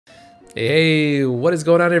Hey, what is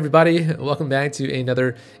going on, everybody? Welcome back to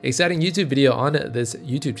another exciting YouTube video on this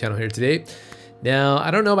YouTube channel here today. Now,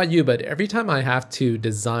 I don't know about you, but every time I have to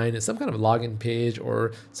design some kind of login page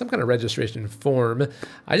or some kind of registration form,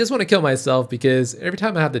 I just want to kill myself because every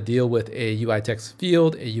time I have to deal with a UI text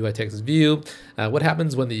field, a UI text view, what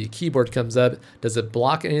happens when the keyboard comes up? Does it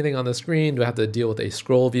block anything on the screen? Do I have to deal with a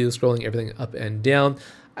scroll view, scrolling everything up and down?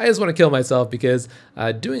 I just want to kill myself because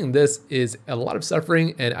doing this is a lot of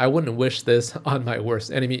suffering, and I wouldn't wish this on my worst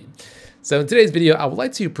enemy. So in today's video, I would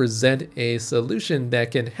like to present a solution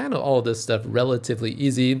that can handle all of this stuff relatively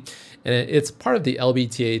easy. And it's part of the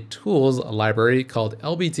LBTA tools library called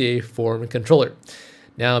LBTAFormController.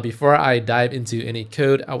 Now, before I dive into any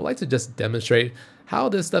code, I would like to just demonstrate how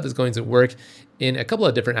this stuff is going to work in a couple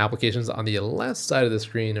of different applications on the left side of the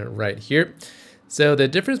screen right here. So the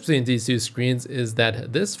difference between these two screens is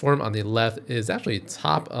that this form on the left is actually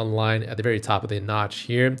top aligned at the very top of the notch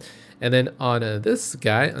here. And then on this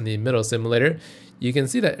guy on the middle simulator, you can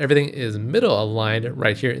see that everything is middle aligned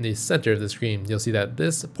right here in the center of the screen. You'll see that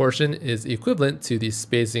this portion is equivalent to the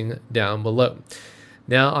spacing down below.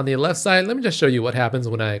 Now on the left side, let me just show you what happens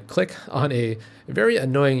when I click on a very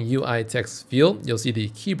annoying UI text field. You'll see the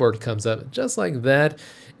keyboard comes up just like that.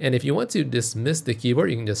 And if you want to dismiss the keyboard,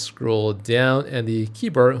 you can just scroll down and the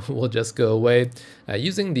keyboard will just go away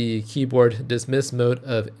using the keyboard dismiss mode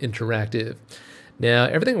of interactive. Now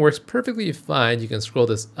everything works perfectly fine. You can scroll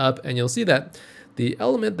this up and you'll see that the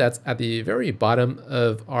element that's at the very bottom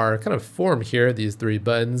of our kind of form here, these three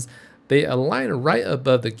buttons, they align right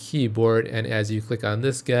above the keyboard. And as you click on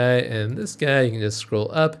this guy and this guy, you can just scroll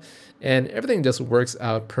up and everything just works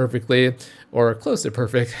out perfectly, or close to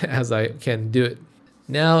perfect as I can do it.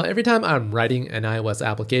 Now, every time I'm writing an iOS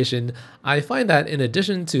application, I find that in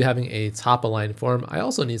addition to having a top aligned form, I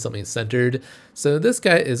also need something centered. So this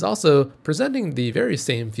guy is also presenting the very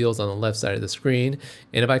same fields on the left side of the screen.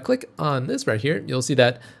 And if I click on this right here, you'll see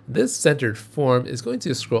that this centered form is going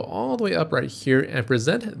to scroll all the way up right here and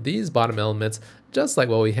present these bottom elements just like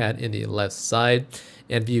what we had in the left side.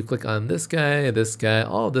 And if you click on this guy,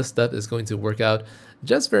 all of this stuff is going to work out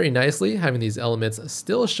just very nicely, having these elements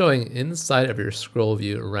still showing inside of your scroll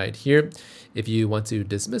view right here. If you want to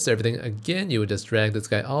dismiss everything, again, you would just drag this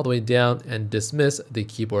guy all the way down and dismiss the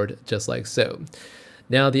keyboard just like so.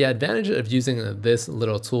 Now, the advantage of using this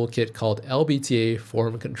little toolkit called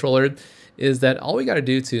LBTAFormController is that all we got to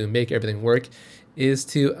do to make everything work is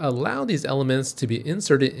to allow these elements to be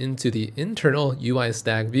inserted into the internal UI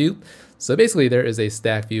stack view. So basically there is a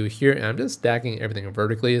stack view here, and I'm just stacking everything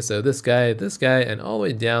vertically. So this guy, and all the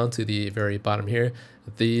way down to the very bottom here,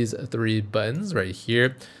 these three buttons right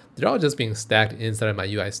here, they're all just being stacked inside of my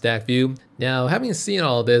UI stack view. Now, having seen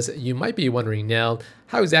all of this, you might be wondering now,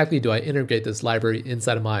 how exactly do I integrate this library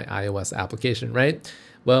inside of my iOS application, right?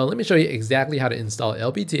 Well, let me show you exactly how to install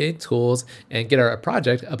LBTA tools and get our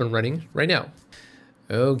project up and running right now.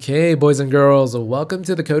 Okay, boys and girls, welcome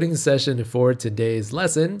to the coding session for today's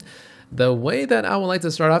lesson. The way that I would like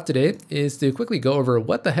to start off today is to quickly go over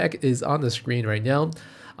what the heck is on the screen right now.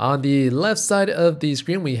 On the left side of the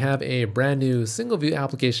screen, we have a brand new single view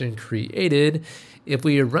application created. If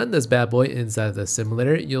we run this bad boy inside the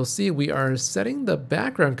simulator, you'll see we are setting the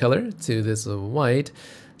background color to this white.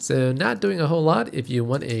 So not doing a whole lot. If you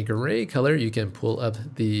want a gray color, you can pull up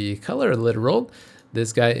the color literal.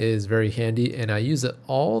 This guy is very handy and I use it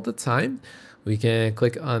all the time. We can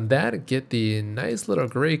click on that, get the nice little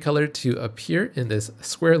gray color to appear in this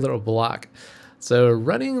square little block. So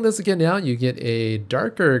running this again now, you get a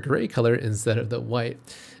darker gray color instead of the white.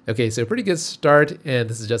 Okay, so pretty good start, and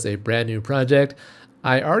this is just a brand new project.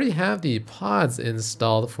 I already have the pods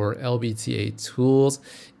installed for LBTA tools.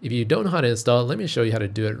 If you don't know how to install it, let me show you how to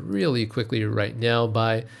do it really quickly right now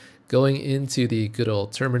by going into the good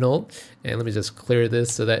old terminal. And let me just clear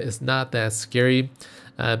this so that it's not that scary.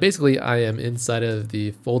 Basically, I am inside of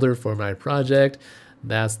the folder for my project.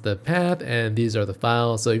 That's the path, and these are the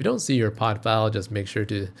files. So if you don't see your pod file, just make sure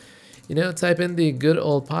to, type in the good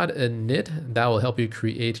old pod init. That will help you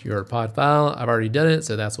create your pod file. I've already done it,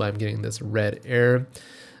 so that's why I'm getting this red error.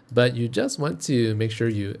 But you just want to make sure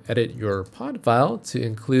you edit your pod file to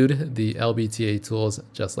include the LBTA tools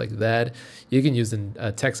just like that. You can use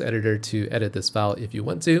a text editor to edit this file if you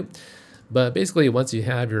want to. But basically, once you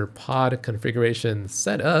have your pod configuration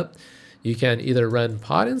set up, you can either run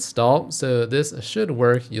pod install. So this should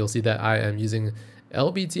work. You'll see that I am using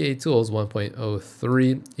LBTA tools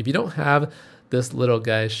 1.03. If you don't have this little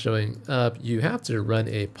guy showing up, you have to run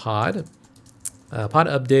a pod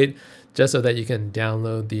update just so that you can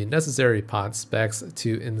download the necessary pod specs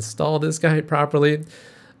to install this guy properly.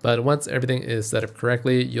 But once everything is set up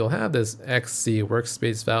correctly, you'll have this XC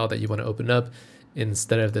workspace file that you want to open up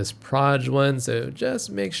instead of this proj one. So just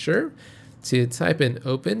make sure to type in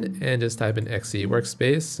open and just type in XC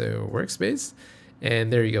workspace, so workspace.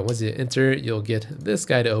 And there you go. Once you enter, you'll get this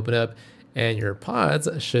guy to open up, and your pods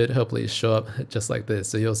should hopefully show up just like this.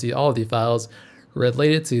 So you'll see all of the files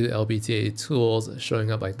related to LBTA tools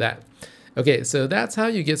showing up like that. Okay, so that's how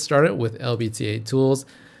you get started with LBTA tools.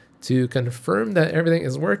 To confirm that everything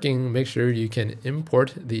is working, make sure you can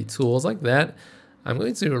import the tools like that. I'm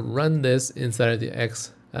going to run this inside of the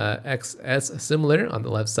XS simulator on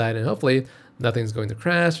the left side, and hopefully nothing's going to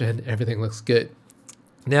crash and everything looks good.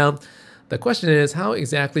 Now, the question is, how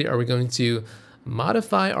exactly are we going to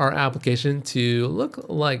modify our application to look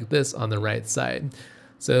like this on the right side?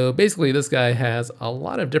 So basically, this guy has a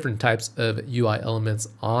lot of different types of UI elements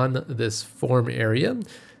on this form area.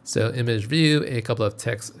 So image view, a couple of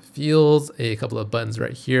text fields, a couple of buttons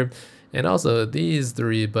right here, and also these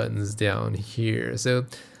 3 buttons down here. So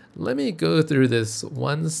let me go through this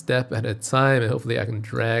one step at a time, and hopefully I can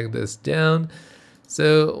drag this down.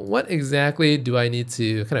 So what exactly do I need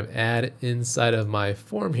to kind of add inside of my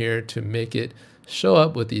form here to make it show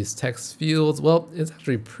up with these text fields? Well, it's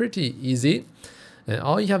actually pretty easy. And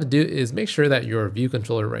all you have to do is make sure that your view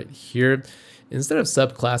controller right here, instead of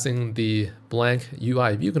subclassing the blank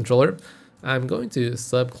UI view controller, I'm going to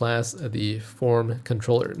subclass the form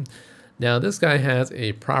controller. Now this guy has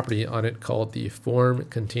a property on it called the form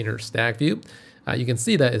container stack view. You can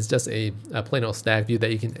see that it's just a plain old stack view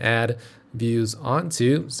that you can add views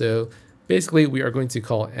onto. So basically we are going to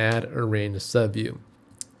call add arrange subview.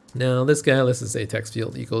 Now this guy, let's just say text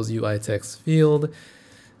field equals UI text field.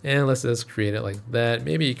 And let's just create it like that.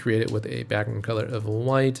 Maybe create it with a background color of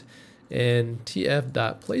white, and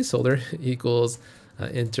tf.placeholder equals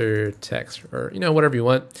enter text, or whatever you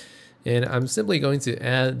want. And I'm simply going to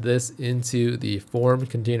add this into the form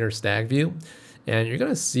container stack view, and you're going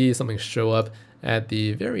to see something show up at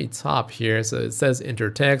the very top here. So it says enter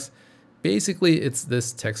text. Basically, it's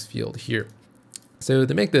this text field here. So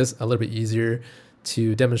to make this a little bit easier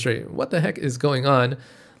to demonstrate what the heck is going on,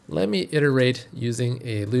 let me iterate using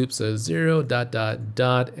a loop. So 0, ...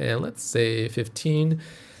 and let's say 15.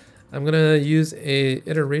 I'm gonna use a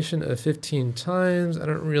iteration of 15 times. I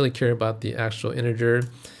don't really care about the actual integer.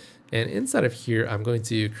 And inside of here, I'm going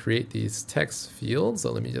to create these text fields.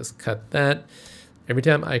 So let me just cut that. Every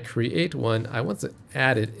time I create one, I want to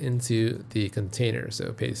add it into the container.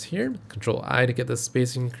 So paste here, Control I to get the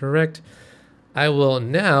spacing correct. I will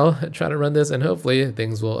now try to run this, and hopefully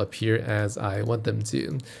things will appear as I want them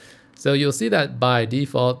to. So you'll see that by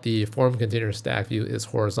default, the form container stack view is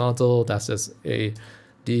horizontal. That's just a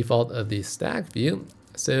default of the stack view.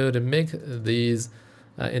 So to make these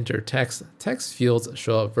enter text fields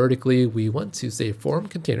show up vertically, we want to say form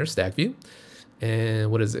container stack view.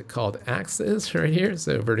 And what is it called? Axis right here.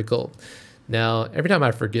 So vertical. Now, every time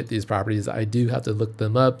I forget these properties, I do have to look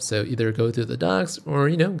them up. So either go through the docs or,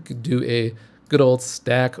 do a good old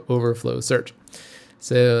Stack Overflow search.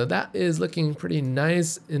 So that is looking pretty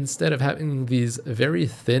nice instead of having these very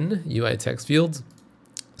thin UI text fields.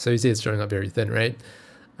 So you see it's showing up very thin, right?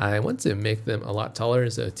 I want to make them a lot taller.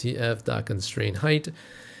 So tf.constrain height.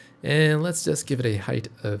 And let's just give it a height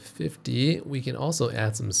of 50. We can also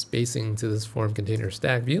add some spacing to this form container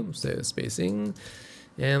stack view. So spacing,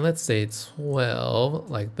 and let's say 12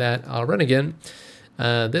 like that. I'll run again.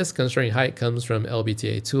 This constraint height comes from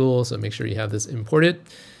LBTA tool, so make sure you have this imported.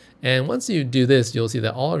 And once you do this, you'll see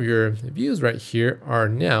that all of your views right here are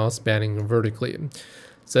now spanning vertically.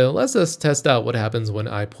 So let's just test out what happens when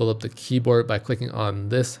I pull up the keyboard by clicking on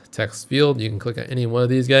this text field. You can click on any one of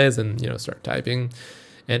these guys and start typing.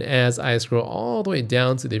 And as I scroll all the way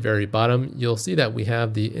down to the very bottom, you'll see that we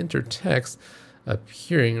have the enter text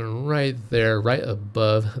appearing right there, right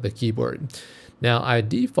above the keyboard. Now I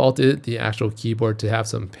defaulted the actual keyboard to have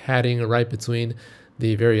some padding right between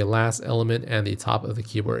the very last element and the top of the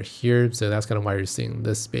keyboard here. So that's kind of why you're seeing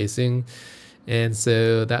this spacing. And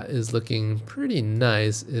so that is looking pretty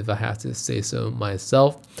nice if I have to say so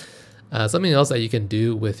myself. Something else that you can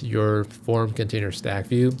do with your form container stack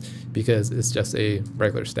view, because it's just a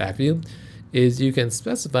regular stack view, is you can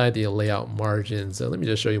specify the layout margin. So let me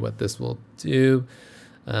just show you what this will do.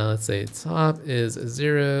 Let's say top is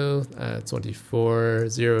 0, 24,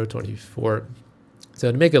 0, 24.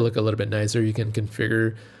 So to make it look a little bit nicer, you can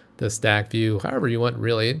configure the stack view however you want,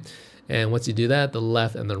 really. And once you do that, the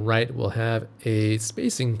left and the right will have a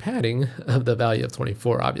spacing padding of the value of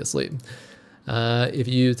 24, obviously. If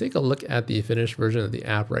you take a look at the finished version of the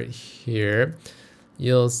app right here,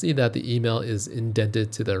 you'll see that the email is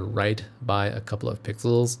indented to the right by a couple of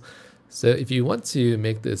pixels. So if you want to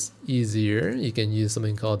make this easier, you can use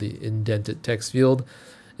something called the indented text field.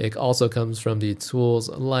 It also comes from the tools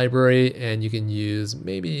library, and you can use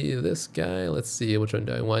maybe this guy. Let's see, which one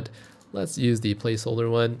do I want? Let's use the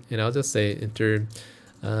placeholder one, and I'll just say enter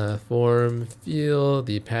form field.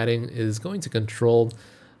 The padding is going to control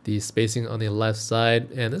the spacing on the left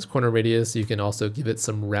side, and this corner radius, you can also give it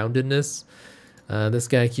some roundedness. This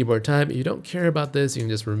guy, keyboard type, if you don't care about this, you can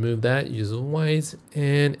just remove that. Use white,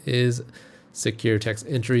 and is secure text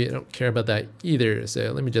entry. I don't care about that either.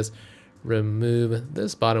 So let me just remove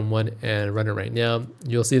this bottom one and run it right now.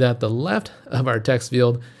 You'll see that the left of our text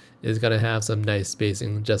field is going to have some nice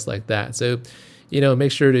spacing just like that. So,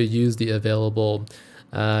 make sure to use the available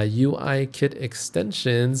UI kit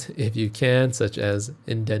extensions if you can, such as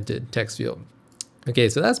indented text field. Okay,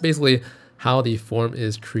 so that's basically how the form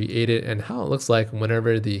is created and how it looks like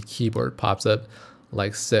whenever the keyboard pops up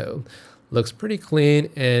like so. Looks pretty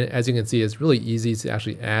clean, and as you can see, it's really easy to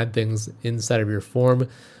actually add things inside of your form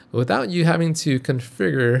without you having to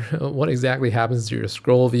configure what exactly happens to your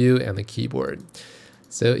scroll view and the keyboard.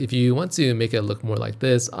 So if you want to make it look more like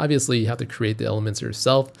this, obviously you have to create the elements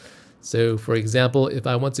yourself. So for example, if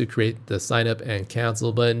I want to create the sign up and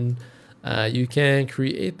cancel button, you can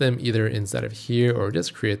create them either inside of here or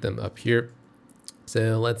just create them up here.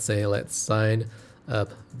 So let's say let's sign up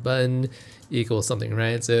button equals something,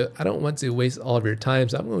 right? So I don't want to waste all of your time,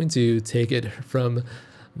 so I'm going to take it from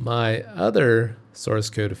my other source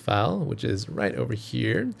code file, which is right over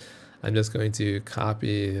here. I'm just going to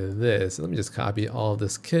copy this. Let me just copy all of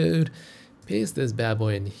this code, paste this bad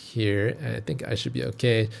boy in here, and I think I should be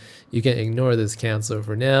okay. You can ignore this cancel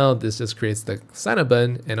for now. This just creates the sign up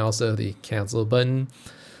button and also the cancel button.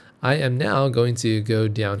 I am now going to go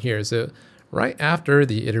down here. So right after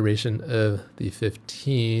the iteration of the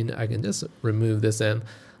 15, I can just remove this and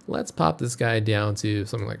let's pop this guy down to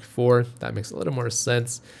something like 4. That makes a little more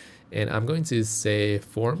sense. And I'm going to say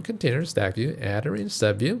form container stack view, add arrange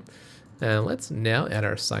subview. And let's now add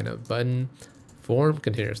our sign up button, form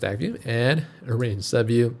container stack view, add arrange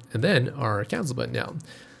subview, and then our cancel button now.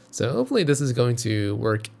 So hopefully this is going to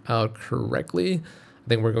work out correctly. I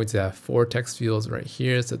think we're going to have 4 text fields right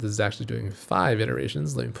here. So this is actually doing 5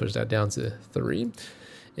 iterations. Let me push that down to 3.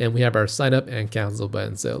 And we have our sign up and cancel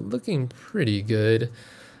button. So looking pretty good.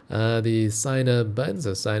 The sign up button,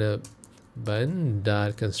 so sign up button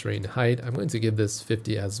dot constraint height. I'm going to give this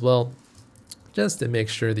 50 as well, just to make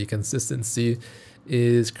sure the consistency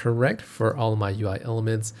is correct for all of my UI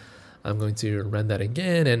elements. I'm going to run that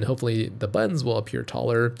again, and hopefully the buttons will appear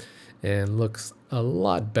taller and looks a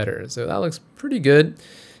lot better. So that looks pretty good.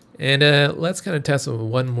 And let's kind of test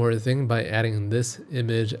one more thing by adding this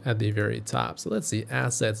image at the very top. So let's see,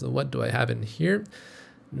 assets. What do I have in here?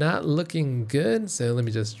 Not looking good. So let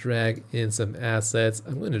me just drag in some assets.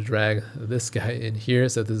 I'm going to drag this guy in here.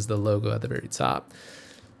 So this is the logo at the very top.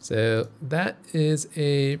 So that is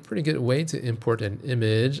a pretty good way to import an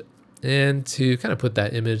image. And to kind of put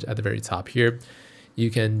that image at the very top here, you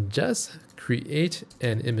can just create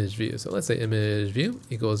an image view. So let's say image view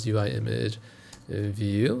equals UI image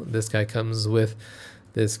view. This guy comes with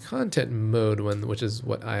this content mode one, which is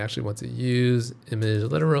what I actually want to use, image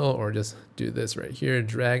literal, or just do this right here,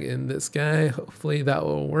 drag in this guy. Hopefully that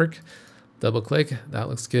will work. Double click, that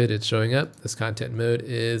looks good, it's showing up. This content mode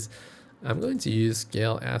is, I'm going to use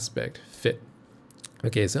scale aspect fit.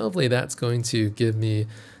 Okay, so hopefully that's going to give me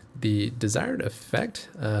the desired effect.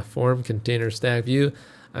 Form container stack view.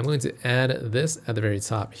 I'm going to add this at the very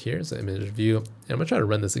top here, so image view. And I'm gonna try to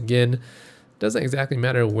run this again. Doesn't exactly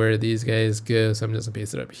matter where these guys go, so I'm just gonna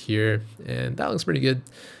paste it up here, and that looks pretty good.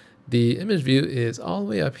 The image view is all the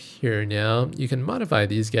way up here now. You can modify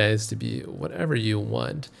these guys to be whatever you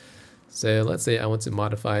want. So let's say I want to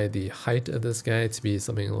modify the height of this guy to be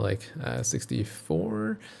something like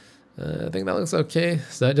 64. I think that looks okay.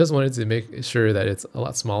 So I just wanted to make sure that it's a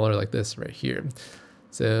lot smaller like this right here.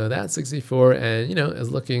 So that's 64, and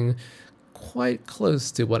is looking quite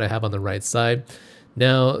close to what I have on the right side.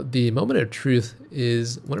 Now, the moment of truth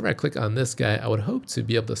is whenever I click on this guy, I would hope to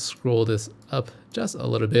be able to scroll this up just a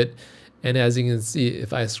little bit. And as you can see,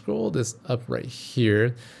 if I scroll this up right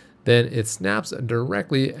here, then it snaps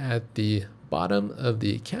directly at the bottom of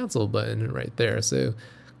the cancel button right there. So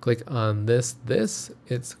click on this,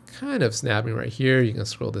 it's kind of snapping right here. You can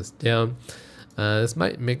scroll this down. This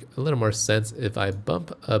might make a little more sense if I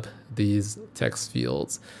bump up these text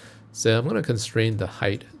fields. So I'm going to constrain the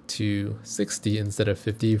height to 60 instead of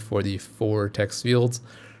 50 for the 4 text fields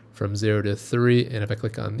from 0 to 3. And if I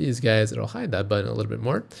click on these guys, it'll hide that button a little bit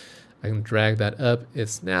more. I can drag that up. It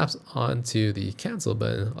snaps onto the cancel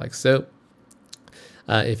button like so.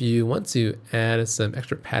 If you want to add some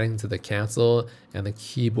extra padding to the console and the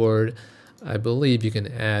keyboard, I believe you can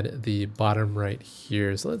add the bottom right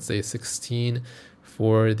here. So let's say 16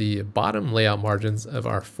 for the bottom layout margins of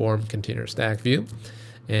our form container stack view.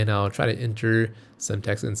 And I'll try to enter some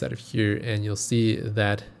text inside of here, and you'll see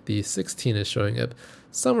that the 16 is showing up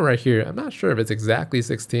somewhere right here. I'm not sure if it's exactly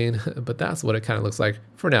 16, but that's what it kind of looks like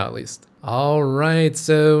for now at least. All right,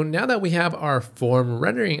 so now that we have our form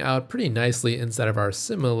rendering out pretty nicely inside of our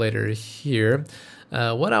simulator here,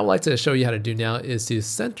 what I would like to show you how to do now is to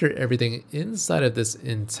center everything inside of this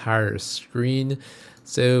entire screen.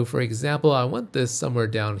 So for example, I want this somewhere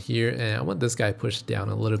down here, and I want this guy pushed down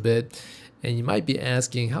a little bit. And you might be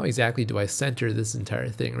asking, how exactly do I center this entire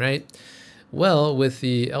thing, right? Well, with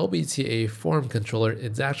the LBTAFormController,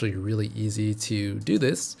 it's actually really easy to do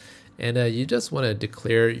this. And you just want to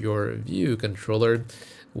declare your view controller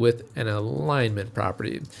with an alignment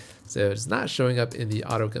property. So it's not showing up in the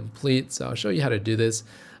autocomplete. So I'll show you how to do this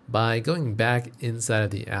by going back inside of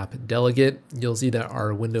the app delegate. You'll see that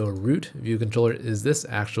our window root view controller is this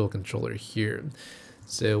actual controller here.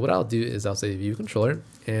 So what I'll do is I'll say view controller,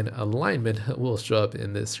 and alignment will show up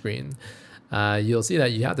in this screen. You'll see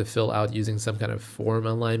that you have to fill out using some kind of form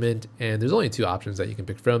alignment, and there's only two options that you can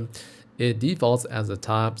pick from. It defaults as the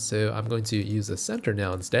top, so I'm going to use the center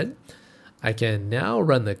now instead. I can now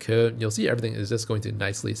run the code. You'll see everything is just going to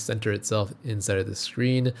nicely center itself inside of the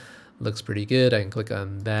screen. Looks pretty good. I can click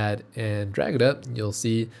on that and drag it up. You'll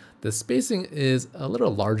see the spacing is a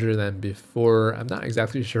little larger than before. I'm not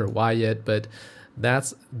exactly sure why yet, but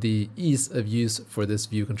that's the ease of use for this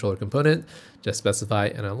view controller component. Just specify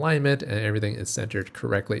an alignment and everything is centered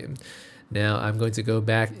correctly. Now I'm going to go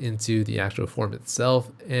back into the actual form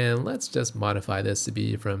itself, and let's just modify this to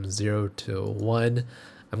be from 0 to 1.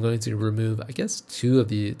 I'm going to remove, I guess, 2 of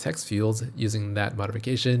the text fields using that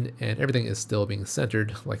modification, and everything is still being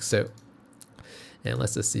centered like so. And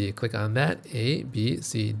let's just see, click on that, A, B,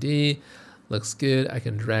 C, D. Looks good. I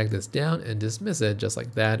can drag this down and dismiss it just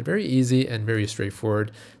like that. Very easy and very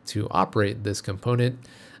straightforward to operate this component.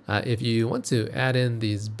 If you want to add in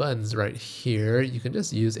these buttons right here, you can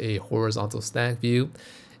just use a horizontal stack view.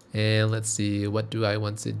 And let's see, what do I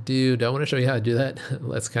want to do? Do I want to show you how to do that?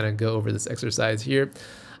 Let's kind of go over this exercise here.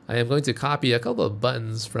 I am going to copy a couple of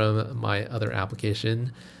buttons from my other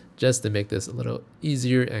application just to make this a little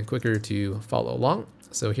easier and quicker to follow along.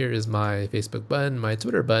 So here is my Facebook button, my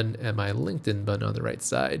Twitter button, and my LinkedIn button on the right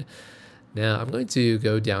side. Now I'm going to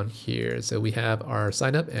go down here. So we have our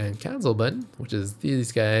sign up and cancel button, which is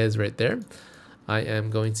these guys right there. I am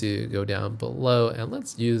going to go down below, and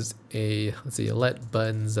let's use let's see, let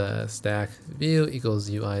buttons stack view equals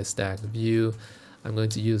UI stack view. I'm going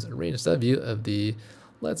to use a range subview of the,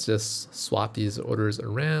 let's just swap these orders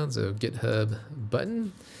around. So GitHub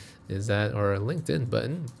button is that, or LinkedIn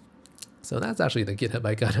button. So that's actually the GitHub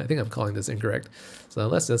icon. I think I'm calling this incorrect. So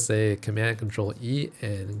let's just say Command Control E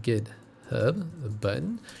and GitHub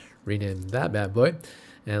button. Rename that bad boy.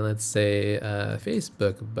 And let's say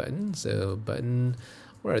Facebook button. So button,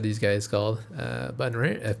 what are these guys called? Button,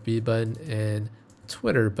 right? FB button and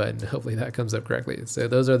Twitter button. Hopefully that comes up correctly. So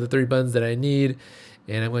those are the 3 buttons that I need.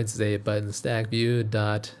 And I'm going to say button stack view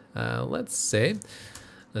dot, let's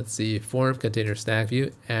see, form container stack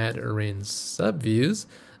view, add arrange subviews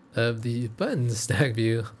of the button stack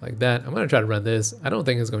view like that. I'm going to try to run this. I don't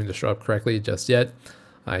think it's going to show up correctly just yet.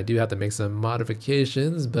 I do have to make some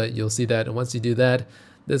modifications, but you'll see that once you do that,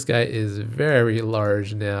 this guy is very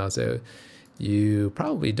large now. So you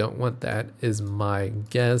probably don't want that, is my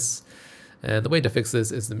guess. And the way to fix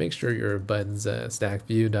this is to make sure your buttons stack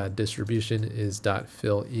view dot distribution is dot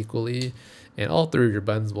fill equally, and all 3 of your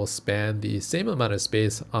buttons will span the same amount of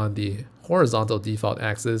space on the horizontal default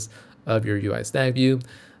axis of your UI stack view.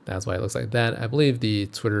 That's why it looks like that. I believe the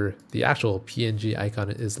Twitter, the actual PNG icon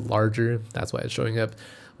is larger. That's why it's showing up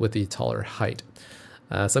with the taller height.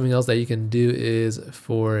 Something else that you can do is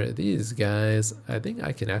for these guys, I think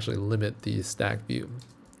I can actually limit the stack view.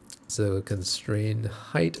 So constrain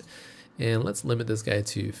height, and let's limit this guy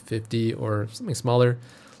to 50 or something smaller.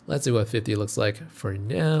 Let's see what 50 looks like for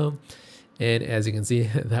now. And as you can see,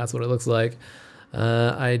 that's what it looks like.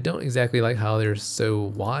 I don't exactly like how they're so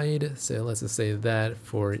wide, so let's just say that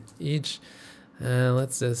for each.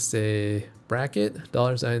 Let's just say bracket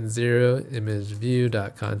 $0 image view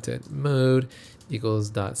dot content mode equals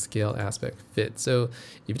dot scale aspect fit. So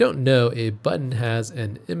if you don't know, a button has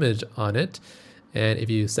an image on it, and if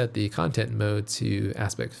you set the content mode to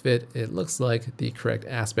aspect fit, it looks like the correct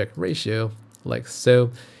aspect ratio, like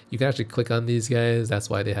so. You can actually click on these guys. That's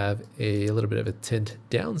why they have a little bit of a tint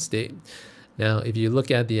down state. Now, if you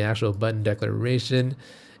look at the actual button declaration,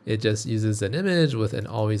 It just uses an image with an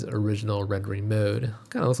always original rendering mode.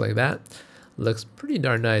 Kind of looks like that. Looks pretty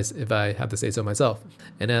darn nice if I have to say so myself.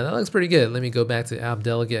 And that looks pretty good. Let me go back to App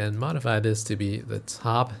Delegate and modify this to be the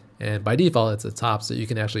top. And by default, it's the top, so you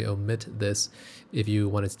can actually omit this if you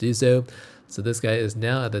wanted to do so. So this guy is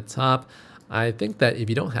now at the top. I think that if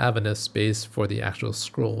you don't have enough space for the actual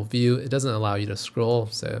scroll view, it doesn't allow you to scroll.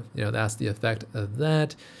 So, that's the effect of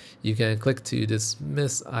that. You can click to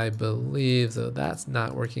dismiss, I believe, so that's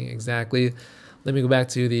not working exactly. Let me go back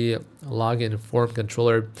to the login form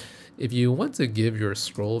controller. If you want to give your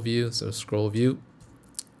scroll view, so scroll view,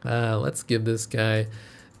 let's give this guy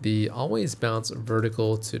the always bounce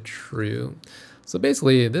vertical to true. So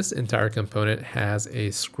basically this entire component has a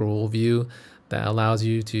scroll view that allows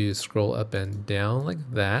you to scroll up and down like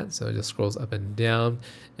that. So it just scrolls up and down.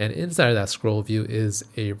 And inside of that scroll view is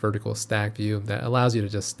a vertical stack view that allows you to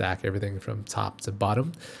just stack everything from top to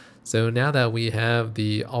bottom. So now that we have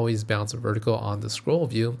the always bounce vertical on the scroll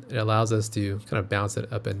view, it allows us to kind of bounce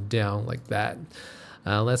it up and down like that.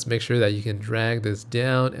 Let's make sure that you can drag this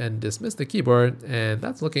down and dismiss the keyboard, and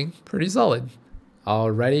that's looking pretty solid.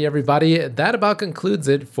 Alrighty, everybody, that about concludes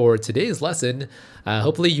it for today's lesson.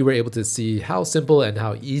 Hopefully you were able to see how simple and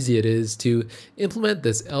how easy it is to implement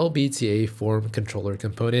this LBTA form controller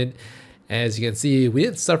component. As you can see, we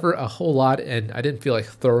didn't suffer a whole lot, and I didn't feel like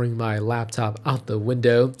throwing my laptop out the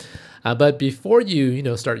window. But before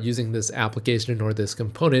you start using this application or this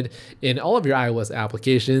component in all of your iOS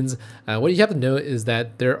applications, what you have to know is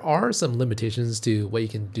that there are some limitations to what you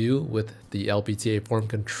can do with the LBTA form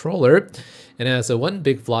controller. And so one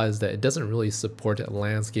big flaw is that it doesn't really support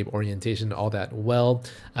landscape orientation all that well.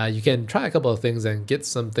 You can try a couple of things and get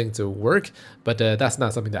something to work, but that's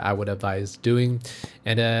not something that I would advise doing.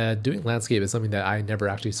 And doing landscape is something that I never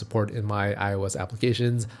actually support in my iOS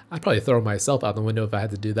applications. I'd probably throw myself out the window if I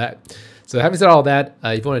had to do that. So having said all that,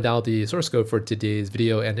 if you want to download the source code for today's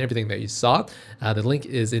video and everything that you saw, the link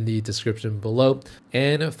is in the description below.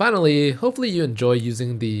 And finally, hopefully you enjoy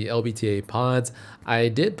using the LBTA pods. I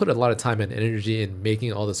did put a lot of time and energy in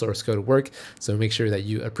making all the source code work, so make sure that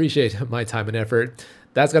you appreciate my time and effort.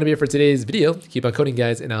 That's going to be it for today's video. Keep on coding,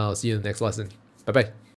 guys, and I'll see you in the next lesson. Bye-bye.